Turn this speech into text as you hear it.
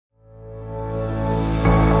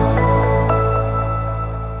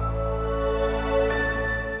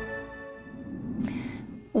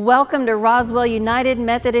Welcome to Roswell United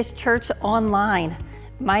Methodist Church Online.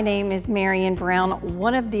 My name is Marion Brown,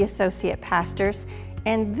 one of the associate pastors,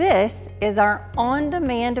 and this is our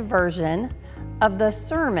on-demand version of the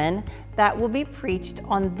sermon that will be preached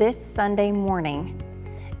on this Sunday morning.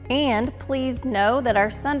 And please know that our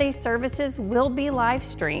Sunday services will be live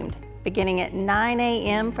streamed beginning at 9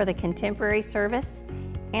 a.m. for the contemporary service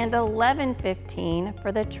and 11:15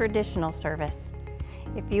 for the traditional service.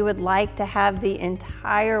 If you would like to have the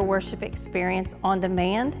entire worship experience on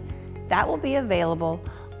demand, that will be available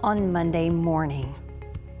on Monday morning.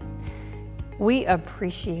 We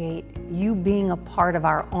appreciate you being a part of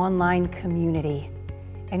our online community,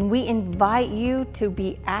 and we invite you to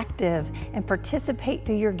be active and participate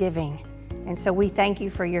through your giving. And so we thank you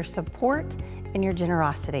for your support and your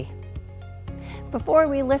generosity. Before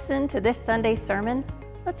we listen to this Sunday's sermon,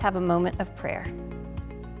 let's have a moment of prayer.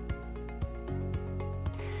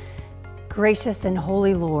 Gracious and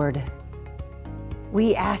holy Lord,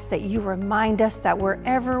 we ask that you remind us that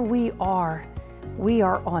wherever we are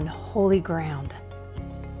on holy ground.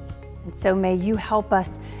 And so may you help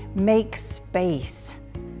us make space.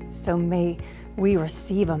 So may we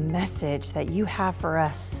receive a message that you have for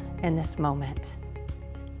us in this moment.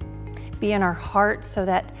 Be in our hearts so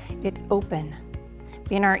that it's open.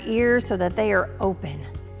 Be in our ears so that they are open.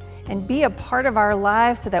 And be a part of our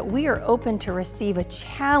lives so that we are open to receive a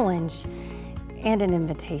challenge and an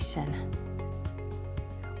invitation.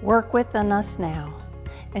 Work within us now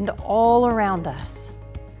and all around us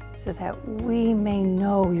so that we may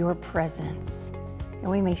know your presence and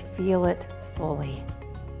we may feel it fully.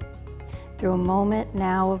 Through a moment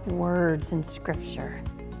now of words and scripture,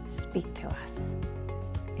 speak to us.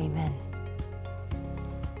 Amen.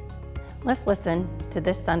 Let's listen to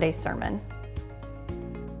this Sunday's sermon.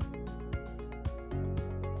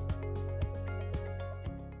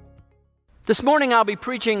 This morning I'll be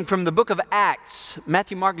preaching from the book of Acts,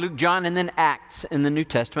 Matthew, Mark, Luke, John, and then Acts in the New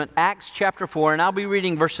Testament, Acts chapter 4, and I'll be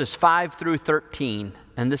reading verses 5 through 13,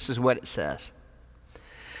 and this is what it says.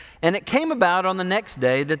 And it came about on the next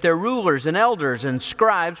day that their rulers and elders and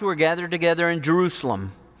scribes were gathered together in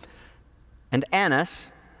Jerusalem. And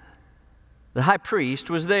Annas, the high priest,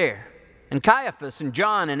 was there, and Caiaphas and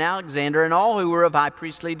John and Alexander and all who were of high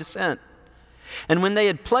priestly descent. And when they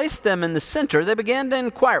had placed them in the center, they began to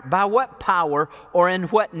inquire, by what power or in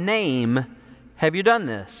what name have you done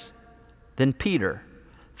this? Then Peter,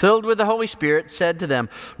 filled with the Holy Spirit, said to them,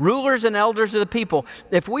 rulers and elders of the people,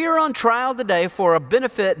 if we are on trial today for a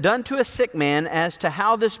benefit done to a sick man as to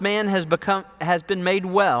how this man has been made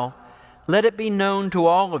well, let it be known to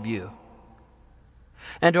all of you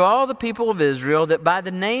and to all the people of Israel that by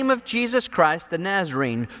the name of Jesus Christ the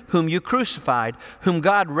Nazarene, whom you crucified, whom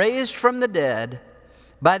God raised from the dead,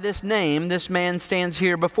 by this name this man stands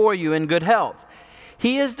here before you in good health.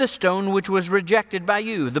 He is the stone which was rejected by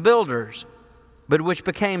you, the builders, but which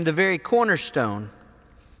became the very cornerstone.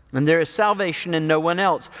 And there is salvation in no one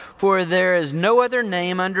else, for there is no other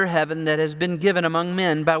name under heaven that has been given among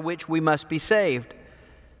men by which we must be saved.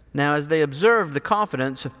 Now as they observed the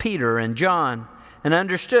confidence of Peter and John, and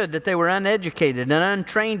understood that they were uneducated and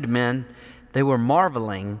untrained men, they were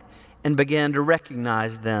marveling and began to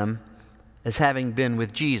recognize them as having been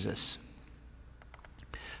with Jesus.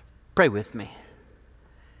 Pray with me.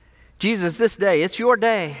 Jesus, this day, it's your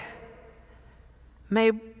day.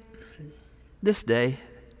 May we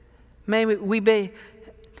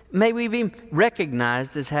be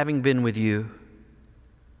recognized as having been with you.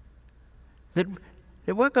 That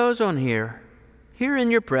what goes on here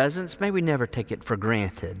in your presence, may we never take it for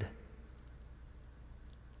granted.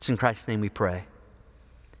 It's in Christ's name we pray.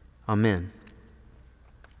 Amen.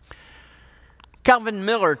 Calvin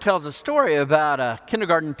Miller tells a story about a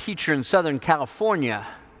kindergarten teacher in Southern California.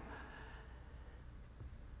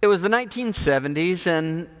 It was the 1970s,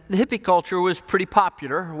 and the hippie culture was pretty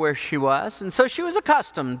popular where she was, and so she was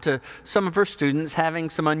accustomed to some of her students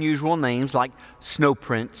having some unusual names like Snow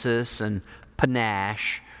Princess and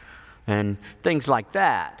Panache and things like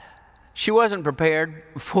that. She wasn't prepared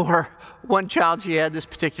for one child she had this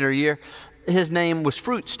particular year. His name was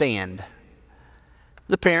Fruit Stand.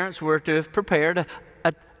 The parents were to have prepared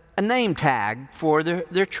a name tag for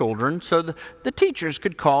their children so the teachers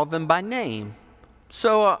could call them by name.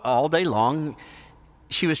 So all day long,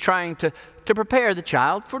 she was trying to prepare the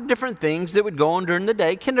child for different things that would go on during the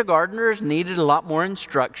day. Kindergartners needed a lot more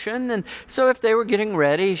instruction, and so if they were getting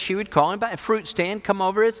ready, she would call him back. Fruit Stand, come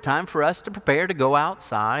over, it's time for us to prepare to go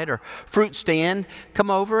outside. Or Fruit Stand,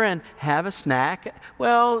 come over and have a snack.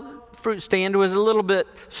 Well, Fruit Stand was a little bit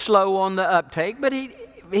slow on the uptake, but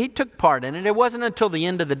he took part in it. It wasn't until the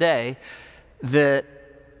end of the day that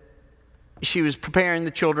she was preparing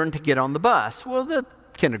the children to get on the bus. Well, the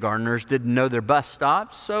kindergartners didn't know their bus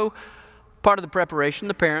stops, so part of the preparation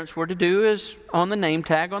the parents were to do is on the name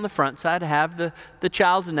tag on the front side have the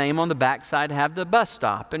child's name, on the back side have the bus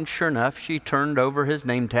stop. And sure enough, she turned over his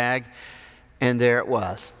name tag, and there it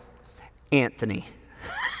was, Anthony.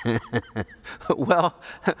 Well,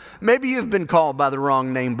 maybe you've been called by the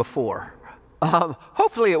wrong name before.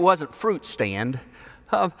 Hopefully it wasn't fruit stand.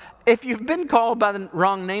 If you've been called by the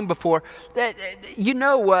wrong name before, you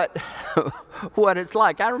know what it's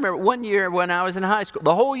like. I remember one year when I was in high school,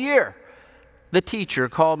 the whole year, the teacher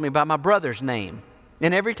called me by my brother's name.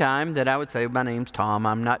 And every time that I would say, my name's Tom,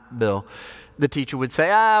 I'm not Bill, the teacher would say,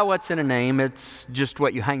 what's in a name? It's just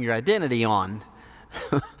what you hang your identity on.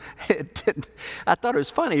 I thought it was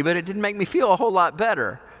funny, but it didn't make me feel a whole lot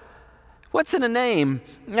better. What's in a name?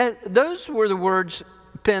 Those were the words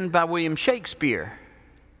penned by William Shakespeare.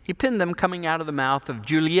 He penned them coming out of the mouth of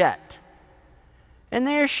Juliet. And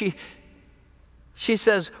there she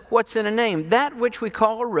says, what's in a name? That which we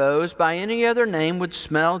call a rose by any other name would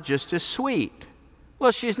smell just as sweet.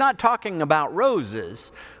 Well, she's not talking about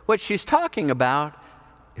roses. What she's talking about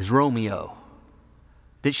is Romeo.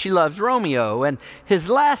 That she loves Romeo, and his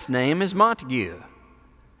last name is Montague.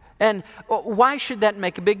 And why should that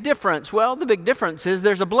make a big difference? Well, the big difference is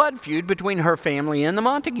there's a blood feud between her family and the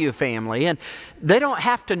Montague family, and they don't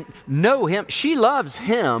have to know him. She loves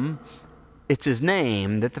him. It's his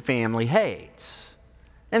name that the family hates.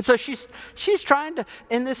 And so she's trying to,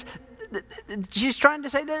 she's trying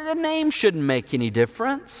to say that the name shouldn't make any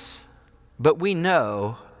difference. But we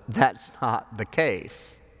know that's not the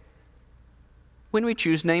case. When we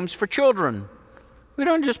choose names for children, we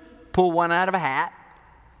don't just pull one out of a hat.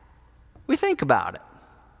 We think about it.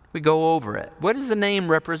 We go over it. What does the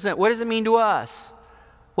name represent? What does it mean to us?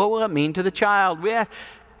 What will it mean to the child? We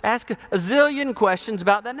ask a zillion questions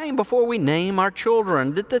about that name before we name our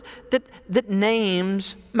children. That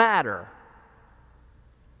names matter.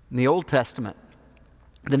 In the Old Testament,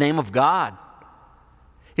 the name of God,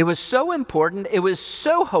 it was so important, it was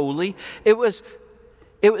so holy, it was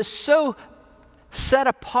so set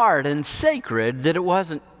apart and sacred that it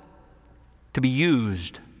wasn't to be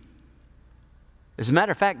used. As a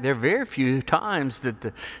matter of fact, there are very few times that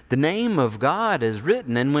the name of God is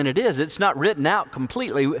written, and when it is, it's not written out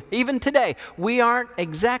completely. Even today, we aren't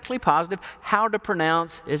exactly positive how to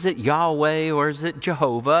pronounce, is it Yahweh or is it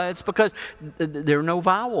Jehovah? It's because there are no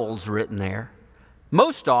vowels written there.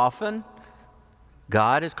 Most often,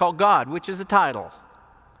 God is called God, which is a title.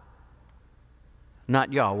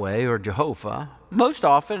 Not Yahweh or Jehovah. Most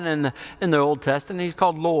often in the Old Testament, he's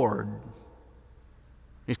called Lord.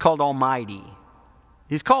 He's called Almighty.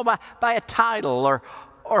 He's called by a title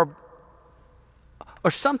or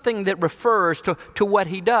something that refers to what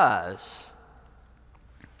he does.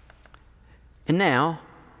 And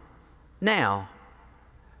now,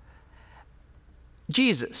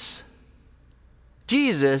 Jesus.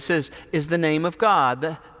 Jesus is the name of God.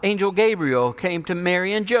 The angel Gabriel came to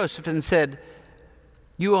Mary and Joseph and said,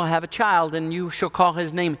 you will have a child and you shall call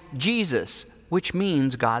his name Jesus, which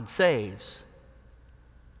means God saves.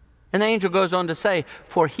 And the angel goes on to say,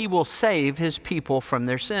 for he will save his people from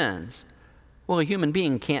their sins. Well, a human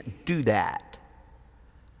being can't do that.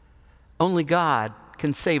 Only God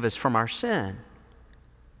can save us from our sin.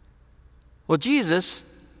 Well, Jesus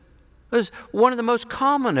was one of the most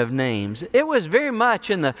common of names. It was very much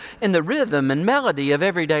in the rhythm and melody of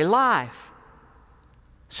everyday life.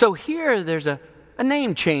 So here there's a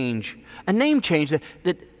name change. A name change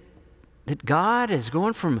that God is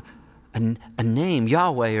going from a name,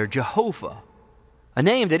 Yahweh or Jehovah, a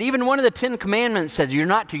name that even one of the 10 Commandments says you're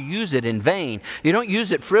not to use it in vain. You don't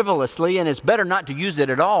use it frivolously, and it's better not to use it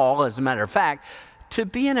at all, as a matter of fact, to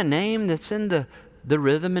be in a name that's in the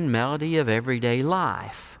rhythm and melody of everyday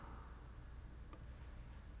life.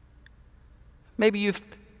 Maybe you've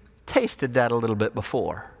tasted that a little bit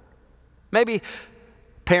before. Maybe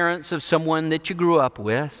parents of someone that you grew up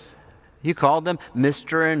with, you called them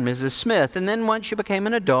Mr. and Mrs. Smith. And then once you became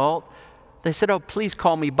an adult, they said, oh, please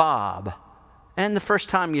call me Bob. And the first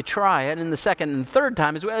time you try it, and the second and third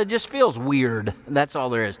time as well, it just feels weird. That's all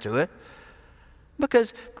there is to it.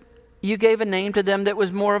 Because you gave a name to them that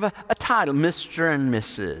was more of a title, Mr. and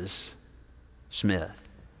Mrs. Smith.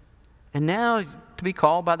 And now to be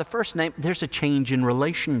called by the first name, there's a change in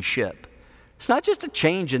relationship. It's not just a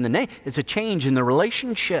change in the name, it's a change in the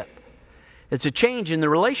relationship. It's a change in the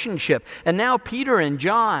relationship. And now Peter and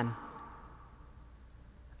John,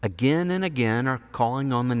 again and again, are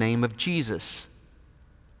calling on the name of Jesus.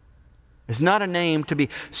 It's not a name to be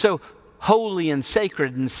so holy and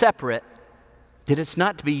sacred and separate that it's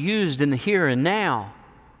not to be used in the here and now.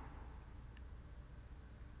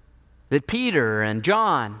 that Peter and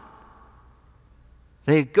John,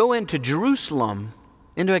 they go into Jerusalem,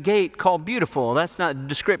 into a gate called Beautiful. That's not a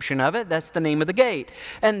description of it. That's the name of the gate.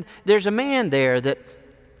 And there's a man there that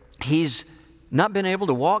he's not been able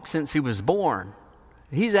to walk since he was born.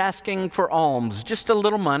 He's asking for alms, just a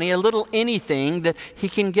little money, a little anything that he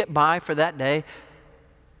can get by for that day.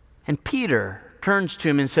 And Peter turns to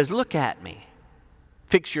him and says, "Look at me.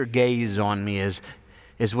 Fix your gaze on me," is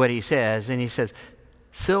what he says. And he says,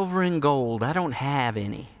 "Silver and gold, I don't have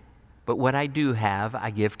any, but what I do have, I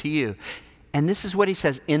give to you." And this is what he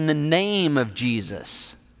says, "In the name of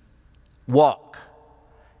Jesus, walk."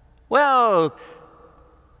 Well,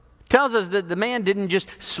 tells us that the man didn't just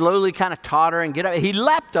slowly kind of totter and get up. He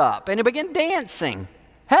leapt up and he began dancing.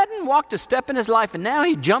 Hadn't walked a step in his life, and now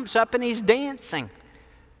he jumps up and he's dancing.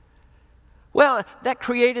 Well, that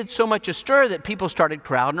created so much a stir that people started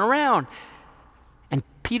crowding around. And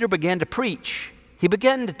Peter began to preach. He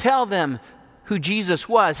began to tell them who Jesus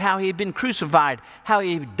was, how he had been crucified, how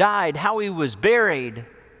he died, how he was buried,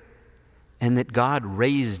 and that God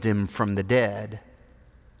raised him from the dead.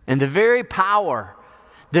 And the very power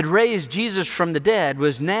that raised Jesus from the dead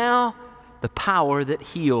was now the power that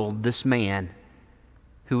healed this man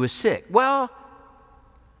who was sick. Well,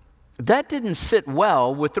 that didn't sit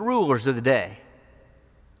well with the rulers of the day.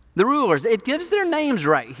 The rulers, it gives their names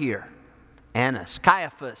right here. Annas,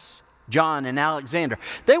 Caiaphas, John, and Alexander.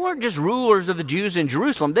 They weren't just rulers of the Jews in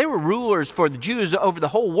Jerusalem. They were rulers for the Jews over the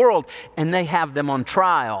whole world, and they have them on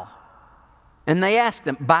trial. And they ask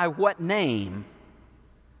them, by what name?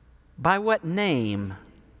 By what name,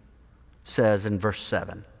 says in verse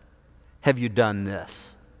 7, have you done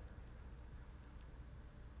this?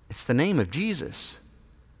 It's the name of Jesus.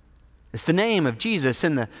 It's the name of Jesus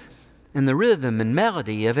in the rhythm and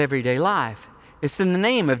melody of everyday life. It's in the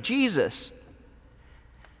name of Jesus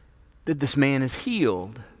that this man is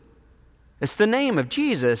healed. It's the name of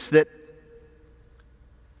Jesus that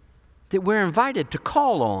we're invited to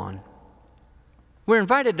call on. We're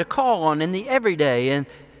invited to call on in the everyday and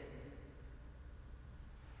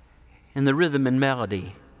in the rhythm and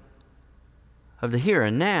melody of the here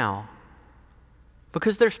and now,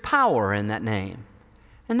 because there's power in that name.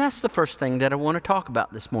 And that's the first thing that I want to talk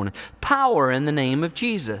about this morning. Power in the name of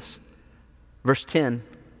Jesus. Verse 10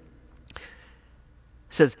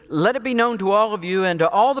 says, "Let it be known to all of you and to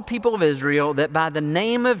all the people of Israel that by the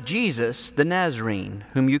name of Jesus the Nazarene,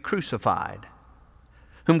 whom you crucified,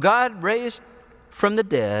 whom God raised from the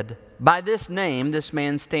dead, by this name this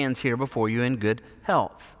man stands here before you in good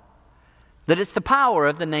health." That it's the power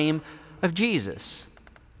of the name of Jesus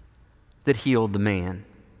that healed the man.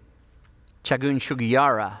 Chagun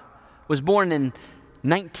Shugiyara was born in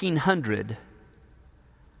 1900.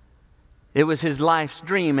 It was his life's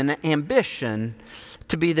dream and ambition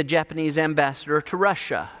to be the Japanese ambassador to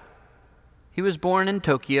Russia. He was born in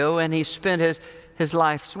Tokyo, and he spent his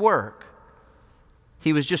life's work.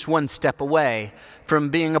 He was just one step away from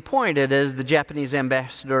being appointed as the Japanese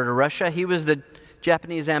ambassador to Russia. He was the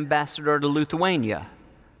Japanese ambassador to Lithuania.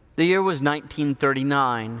 The year was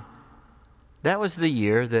 1939. That was the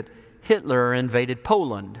year that Hitler invaded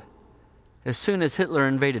Poland. As soon as Hitler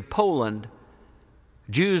invaded Poland,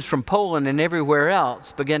 Jews from Poland and everywhere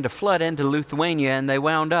else began to flood into Lithuania, and they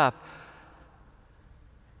wound up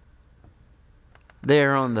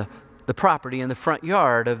there on the property in the front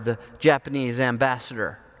yard of the Japanese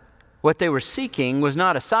ambassador. What they were seeking was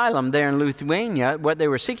not asylum there in Lithuania. What they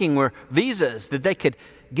were seeking were visas, that they could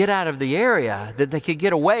get out of the area, that they could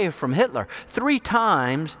get away from Hitler. 3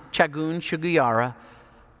 times, Chagun Shugiyara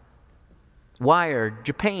wired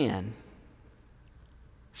Japan,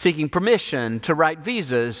 seeking permission to write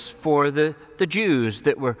visas for the Jews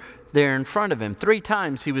that were there in front of him. 3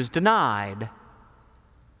 times he was denied.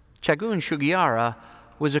 Chagun Shugiyara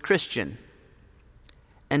was a Christian,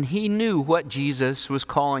 and he knew what Jesus was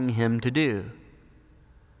calling him to do.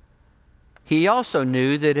 He also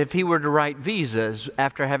knew that if he were to write visas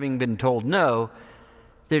after having been told no,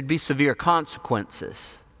 there'd be severe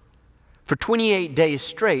consequences. For 28 days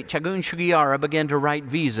straight, Chagun Shugiyara began to write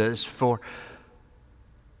visas for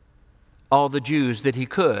all the Jews that he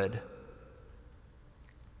could.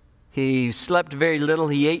 He slept very little,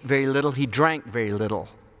 he ate very little, he drank very little.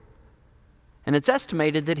 And it's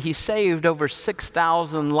estimated that he saved over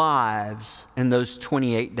 6,000 lives in those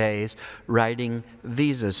 28 days writing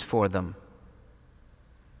visas for them.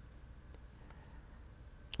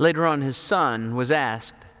 Later on, his son was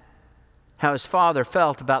asked how his father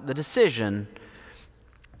felt about the decision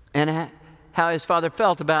and how his father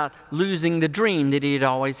felt about losing the dream that he had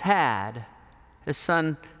always had. His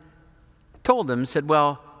son told him, said,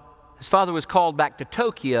 "Well, His father was called back to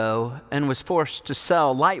Tokyo and was forced to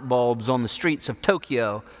sell light bulbs on the streets of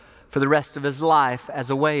Tokyo for the rest of his life as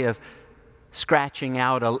a way of scratching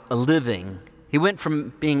out a living. He went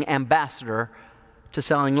from being ambassador to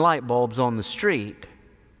selling light bulbs on the street.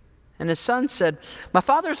 And his son said, "My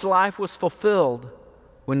father's life was fulfilled.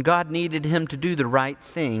 When God needed him to do the right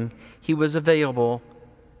thing, he was available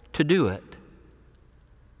to do it."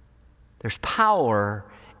 There's power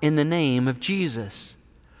in the name of Jesus,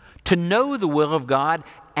 to know the will of God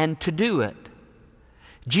and to do it.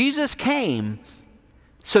 Jesus came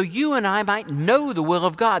so you and I might know the will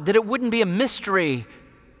of God, that it wouldn't be a mystery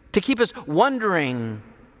to keep us wondering,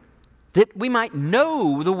 that we might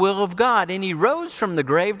know the will of God. And he rose from the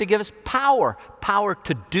grave to give us power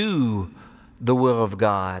to do the will of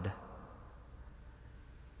God.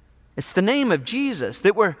 It's the name of Jesus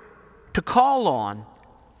that we're to call on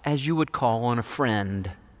as you would call on a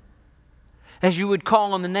friend, as you would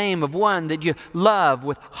call on the name of one that you love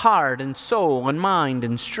with heart and soul and mind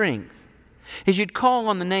and strength, as you'd call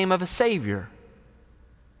on the name of a Savior.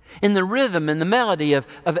 In the rhythm and the melody of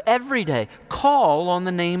every day, call on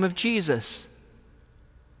the name of Jesus.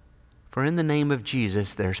 For in the name of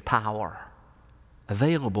Jesus, there's power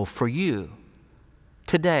available for you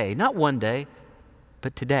today. Not one day,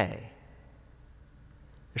 but today.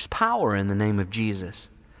 There's power in the name of Jesus.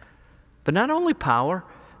 But not only power,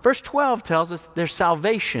 verse 12 tells us there's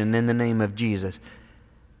salvation in the name of Jesus.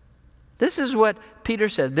 This is what Peter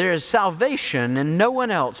said, "There is salvation in no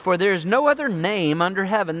one else, for there is no other name under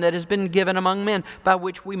heaven that has been given among men by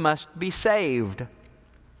which we must be saved."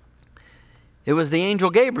 It was the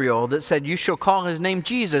angel Gabriel that said, "You shall call his name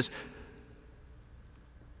Jesus,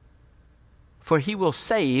 for he will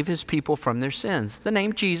save his people from their sins." The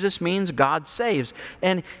name Jesus means God saves,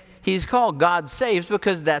 and he's called God saves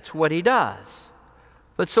because that's what he does.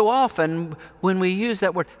 But so often when we use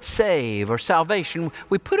that word save or salvation,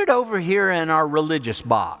 we put it over here in our religious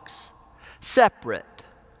box. Separate,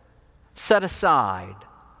 set aside,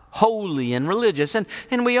 holy and religious. And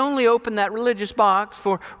we only open that religious box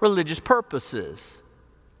for religious purposes.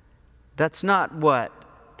 That's not what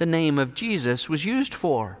the name of Jesus was used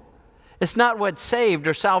for. It's not what saved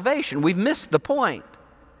or salvation. We've missed the point.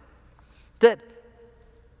 That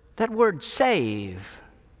word save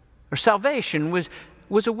or salvation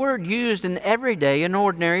was a word used in everyday and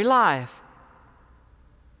ordinary life.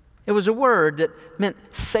 It was a word that meant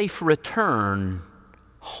safe return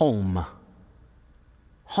home.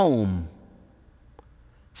 Home.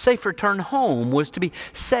 Safe return home was to be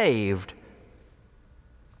saved.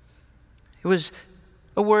 It was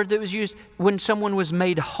a word that was used when someone was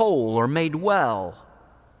made whole or made well.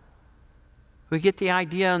 We get the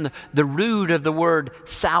idea, and the root of the word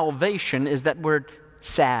salvation is that word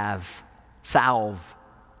salve.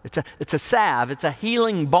 It's a salve. It's a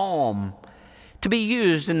healing balm to be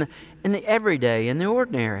used in the everyday, in the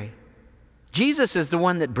ordinary. Jesus is the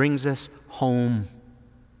one that brings us home,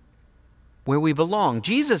 where we belong.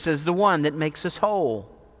 Jesus is the one that makes us whole.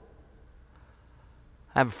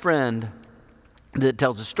 I have a friend that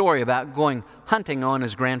tells a story about going hunting on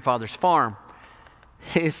his grandfather's farm.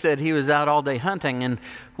 He said he was out all day hunting, and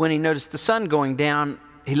when he noticed the sun going down,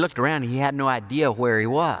 he looked around and he had no idea where he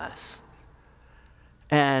was.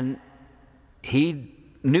 And he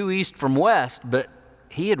knew east from west, but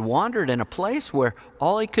he had wandered in a place where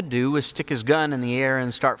all he could do was stick his gun in the air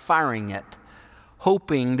and start firing it,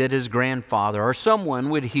 hoping that his grandfather or someone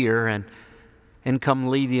would hear and come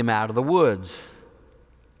lead him out of the woods.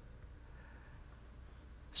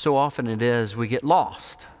 So often it is we get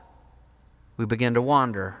lost. We begin to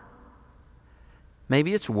wander.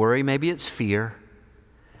 Maybe it's worry, maybe it's fear,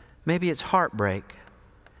 maybe it's heartbreak.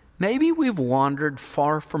 Maybe we've wandered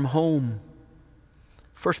far from home.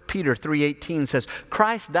 1 Peter 3:18 says,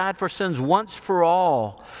 "Christ died for sins once for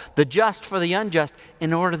all, the just for the unjust,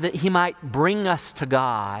 in order that he might bring us to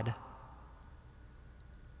God.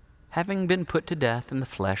 Having been put to death in the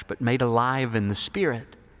flesh, but made alive in the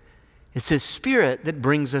Spirit." It's his Spirit that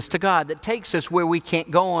brings us to God, that takes us where we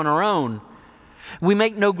can't go on our own. We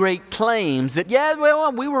make no great claims that,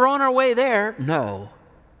 we were on our way there. No.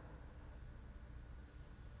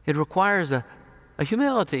 It requires a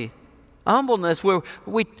humility, a humbleness where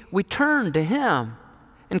we turn to him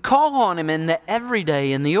and call on him in the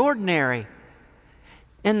everyday, in the ordinary,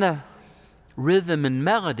 in the rhythm and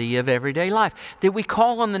melody of everyday life. That we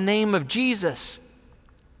call on the name of Jesus.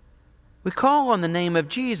 We call on the name of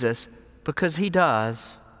Jesus because he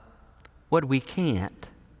does what we can't.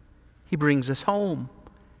 He brings us home.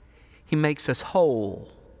 He makes us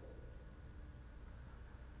whole.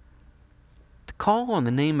 To call on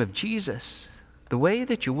the name of Jesus the way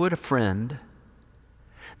that you would a friend,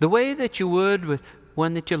 The way that you would with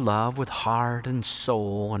one that you love with heart and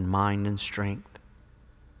soul and mind and strength.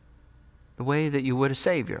 The way that you would a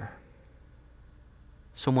Savior.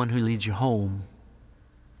 Someone who leads you home.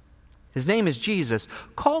 His name is Jesus.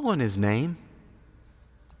 Call on His name.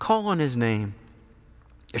 Call on His name.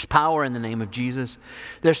 There's power in the name of Jesus.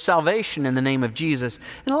 There's salvation in the name of Jesus.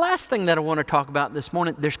 And the last thing that I want to talk about this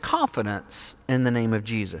morning, there's confidence in the name of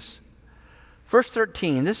Jesus. Verse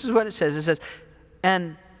 13, this is what it says. It says,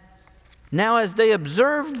 and now as they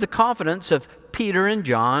observed the confidence of Peter and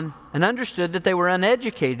John and understood that they were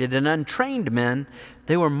uneducated and untrained men,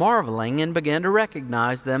 they were marveling and began to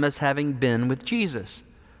recognize them as having been with Jesus.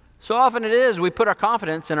 So often it is we put our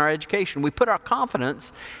confidence in our education. We put our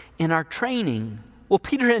confidence in our training. Well,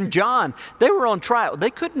 Peter and John, they were on trial.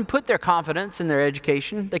 They couldn't put their confidence in their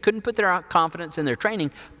education. They couldn't put their confidence in their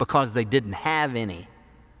training because they didn't have any.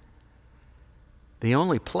 The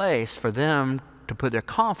only place for them to put their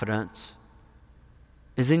confidence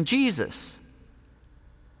is in Jesus.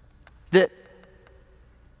 That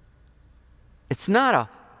it's not a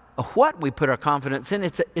what we put our confidence in,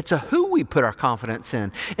 it's a who we put our confidence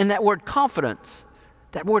in. And that word confidence,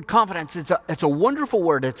 it's a wonderful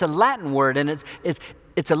word. It's a Latin word, and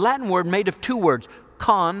it's a Latin word made of two words.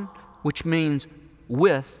 Con, which means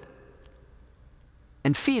with,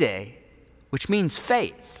 and fide, which means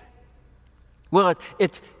faith. Well,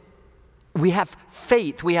 we have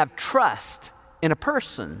faith, we have trust in a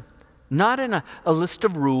person, not in a list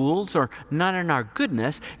of rules or not in our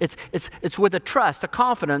goodness. It's with a trust, a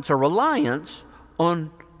confidence, a reliance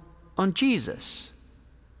on Jesus.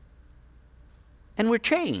 And we're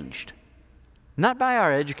changed, not by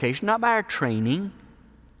our education, not by our training,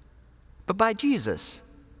 but by Jesus.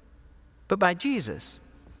 But by Jesus.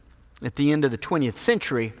 At the end of the 20th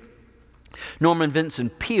century, Norman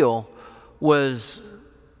Vincent Peale was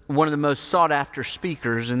one of the most sought-after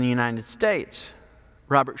speakers in the United States.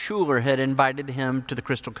 Robert Schuller had invited him to the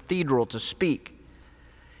Crystal Cathedral to speak.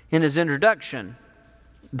 In his introduction,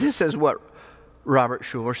 this is what Robert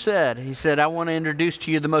Schuller said. He said, I want to introduce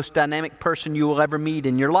to you the most dynamic person you will ever meet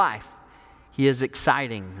in your life. He is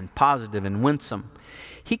exciting and positive and winsome.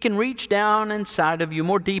 He can reach down inside of you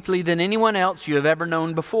more deeply than anyone else you have ever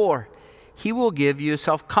known before. He will give you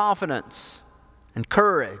self-confidence and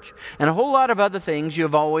courage and a whole lot of other things you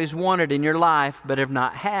have always wanted in your life but have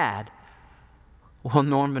not had. Well,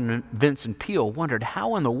 Norman Vincent Peale wondered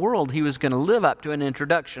how in the world he was going to live up to an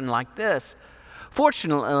introduction like this.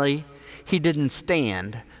 Fortunately, he didn't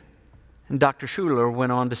stand. And Dr. Schuller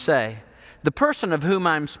went on to say, the person of whom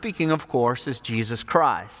I'm speaking, of course, is Jesus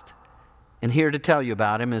Christ. And here to tell you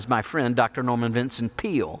about him is my friend, Dr. Norman Vincent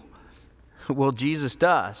Peale. Well, Jesus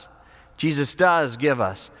does. Jesus does give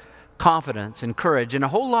us confidence and courage and a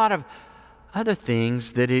whole lot of other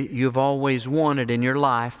things that you've always wanted in your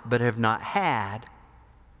life but have not had.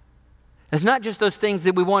 It's not just those things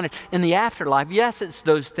that we wanted in the afterlife. Yes, it's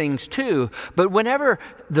those things too. But whenever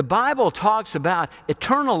the Bible talks about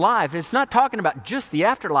eternal life, it's not talking about just the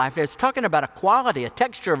afterlife. It's talking about a quality, a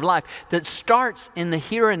texture of life that starts in the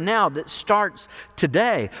here and now, that starts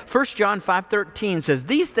today. 1 John 5:13 says,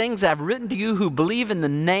 these things I've written to you who believe in the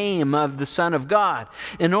name of the Son of God,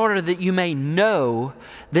 in order that you may know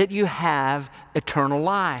that you have eternal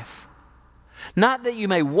life. Not that you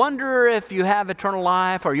may wonder if you have eternal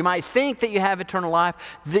life, or you might think that you have eternal life,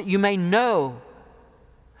 that you may know.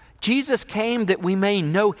 Jesus came that we may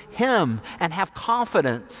know Him and have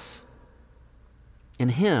confidence in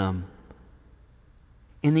Him,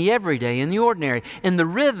 in the everyday, in the ordinary, in the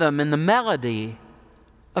rhythm and the melody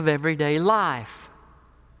of everyday life.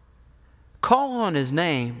 Call on His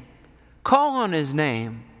name. Call on His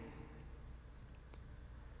name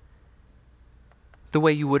the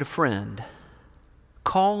way you would a friend.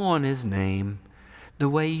 Call on His name the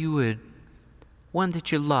way you would one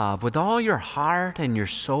that you love with all your heart and your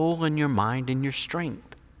soul and your mind and your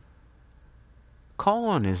strength. Call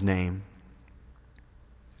on His name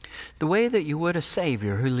the way that you would a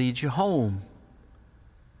Savior who leads you home.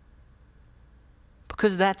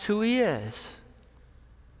 Because that's who He is.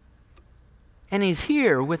 And He's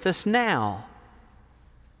here with us now.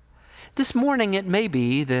 This morning it may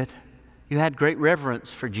be that you had great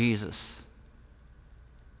reverence for Jesus.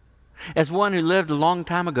 As one who lived a long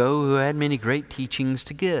time ago, who had many great teachings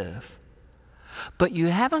to give. But you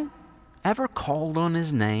haven't ever called on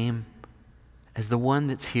His name as the one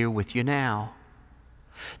that's here with you now.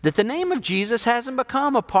 That the name of Jesus hasn't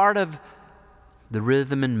become a part of the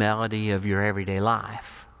rhythm and melody of your everyday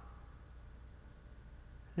life.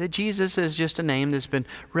 That Jesus is just a name that's been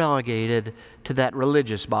relegated to that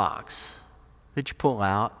religious box that you pull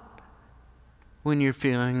out when you're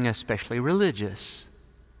feeling especially religious.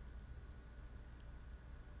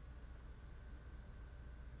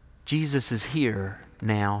 Jesus is here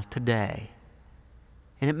now, today.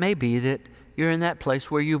 And it may be that you're in that place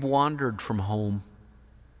where you've wandered from home.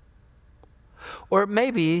 Or it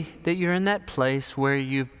may be that you're in that place where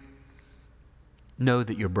you know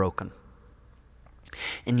that you're broken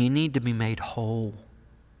and you need to be made whole.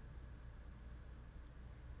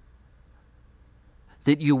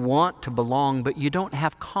 That you want to belong, but you don't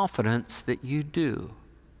have confidence that you do.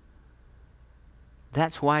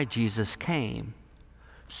 That's why Jesus came,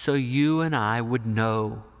 so you and I would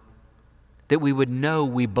know, that we would know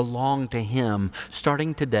we belong to Him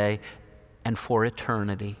starting today and for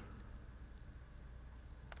eternity.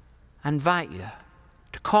 I invite you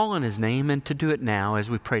to call on His name and to do it now as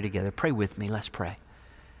we pray together. Pray with me. Let's pray.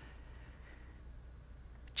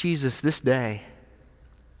 Jesus, this day,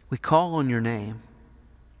 we call on your name.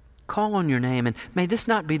 Call on your name. And may this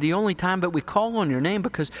not be the only time, but we call on your name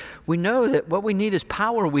because we know that what we need is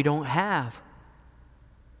power we don't have.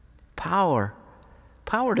 Power.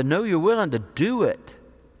 Power to know your will and to do it.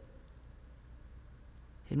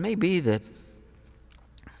 It may be that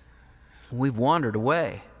we've wandered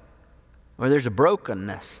away, or there's a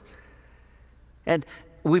brokenness. And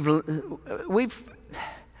we've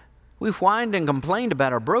whined and complained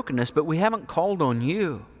about our brokenness, but we haven't called on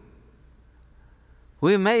you.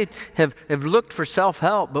 We may have looked for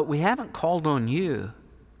self-help, but we haven't called on you.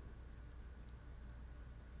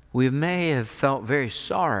 We may have felt very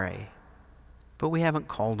sorry, but we haven't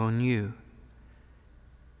called on you.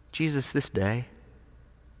 Jesus, this day,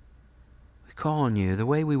 we call on you the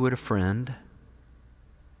way we would a friend,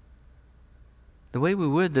 the way we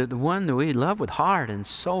would the one that we love with heart and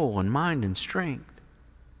soul and mind and strength.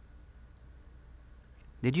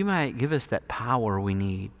 That you might give us that power we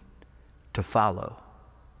need to follow,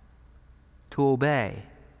 to obey.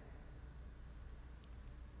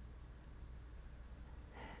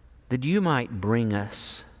 That you might bring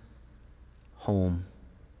us home.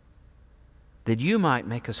 That you might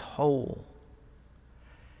make us whole.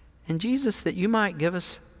 And Jesus, that you might give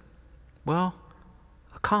us, well,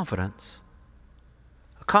 a confidence,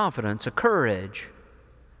 a courage,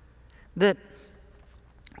 that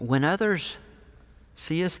when others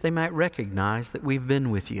see us, they might recognize that we've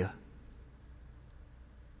been with you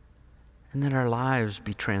and that our lives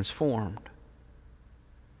be transformed.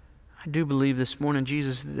 I do believe this morning,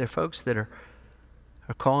 Jesus, that there are folks that are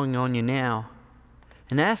calling on you now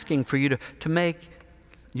and asking for you to make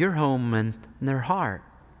your home in their heart.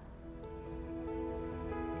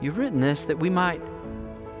 You've written this that we might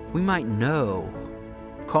know,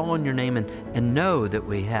 call on your name and know that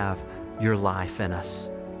we have your life in us.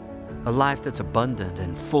 A life that's abundant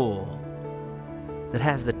and full, that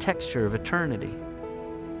has the texture of eternity.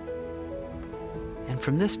 And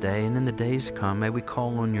from this day and in the days to come, may we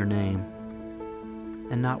call on your name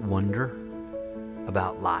and not wonder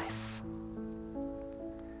about life.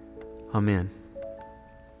 Amen.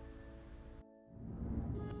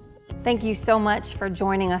 Thank you so much for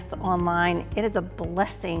joining us online. It is a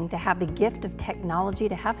blessing to have the gift of technology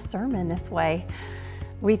to have sermon this way.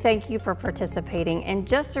 We thank you for participating. And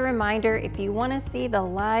just a reminder, if you want to see the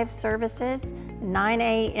live services, 9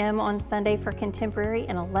 a.m. on Sunday for contemporary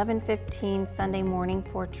and 11:15 Sunday morning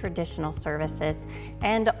for traditional services.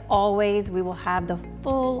 And always we will have the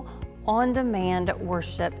full on-demand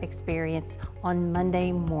worship experience on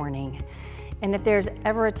Monday morning. And if there's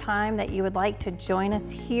ever a time that you would like to join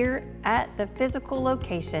us here at the physical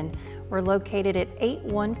location, we're located at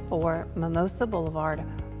 814 Mimosa Boulevard,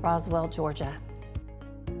 Roswell, Georgia.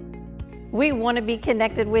 We want to be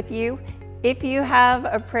connected with you. If you have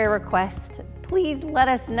a prayer request, please let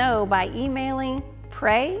us know by emailing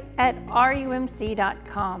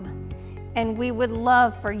pray@rumc.com. And we would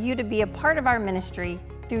love for you to be a part of our ministry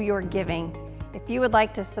through your giving. If you would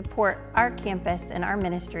like to support our campus and our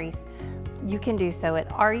ministries, you can do so at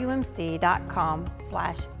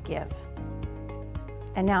rumc.com/give.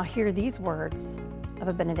 And now hear these words of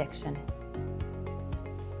a benediction.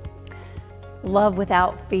 Love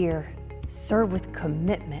without fear, serve with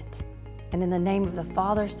commitment, and in the name of the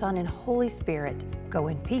Father, Son, and Holy Spirit, go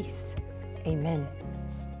in peace. Amen.